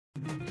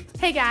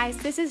Hey guys,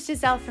 this is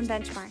Giselle from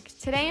Benchmark.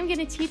 Today I'm going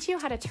to teach you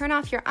how to turn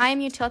off your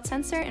IMU tilt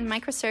sensor in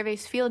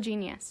Microsurvey's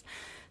FieldGenius.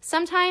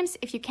 Sometimes,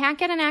 if you can't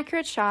get an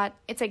accurate shot,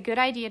 it's a good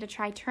idea to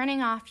try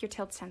turning off your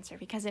tilt sensor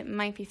because it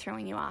might be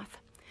throwing you off.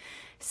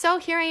 So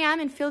here I am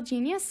in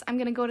FieldGenius. I'm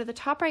going to go to the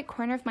top right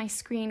corner of my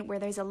screen where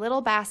there's a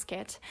little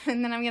basket,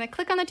 and then I'm going to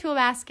click on the tool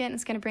basket and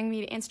it's going to bring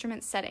me to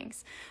instrument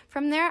settings.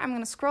 From there, I'm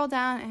going to scroll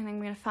down and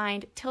I'm going to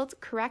find tilt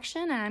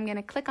correction, and I'm going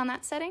to click on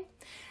that setting.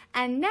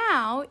 And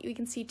now you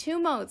can see two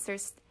modes.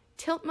 There's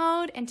tilt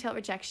mode and tilt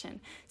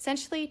rejection.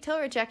 Essentially, tilt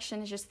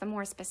rejection is just the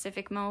more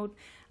specific mode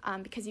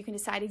because you can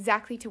decide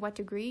exactly to what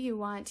degree you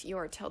want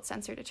your tilt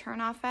sensor to turn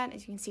off at.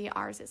 As you can see,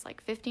 ours is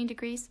like 15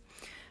 degrees.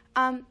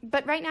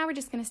 But right now we're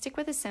just going to stick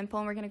with a simple,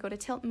 and we're going to go to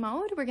tilt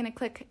mode. We're going to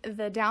click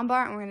the down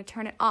bar and we're going to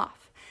turn it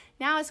off.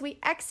 Now as we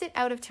exit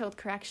out of tilt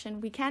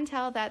correction, we can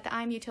tell that the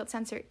IMU tilt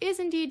sensor is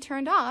indeed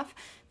turned off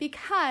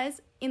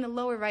because in the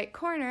lower right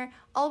corner,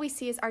 all we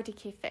see is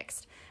RTK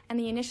fixed, and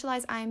the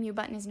initialize IMU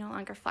button is no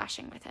longer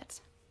flashing with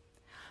it.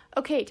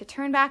 Okay, to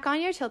turn back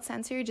on your tilt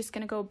sensor, you're just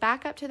going to go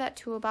back up to that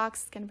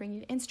toolbox. It's going to bring you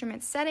to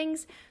instrument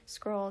settings,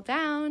 scroll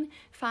down,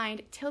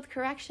 find tilt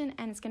correction,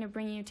 and it's going to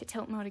bring you to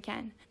tilt mode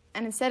again.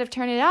 And instead of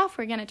turning it off,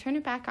 we're going to turn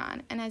it back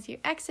on. And as you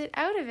exit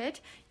out of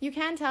it, you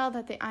can tell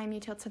that the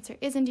IMU tilt sensor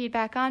is indeed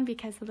back on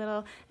because the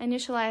little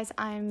initialize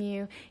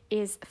IMU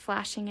is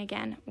flashing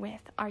again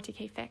with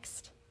RTK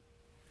fixed.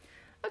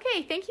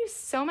 Okay, thank you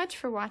so much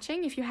for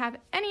watching. If you have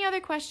any other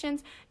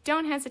questions,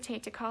 don't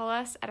hesitate to call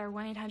us at our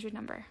 1-800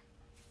 number.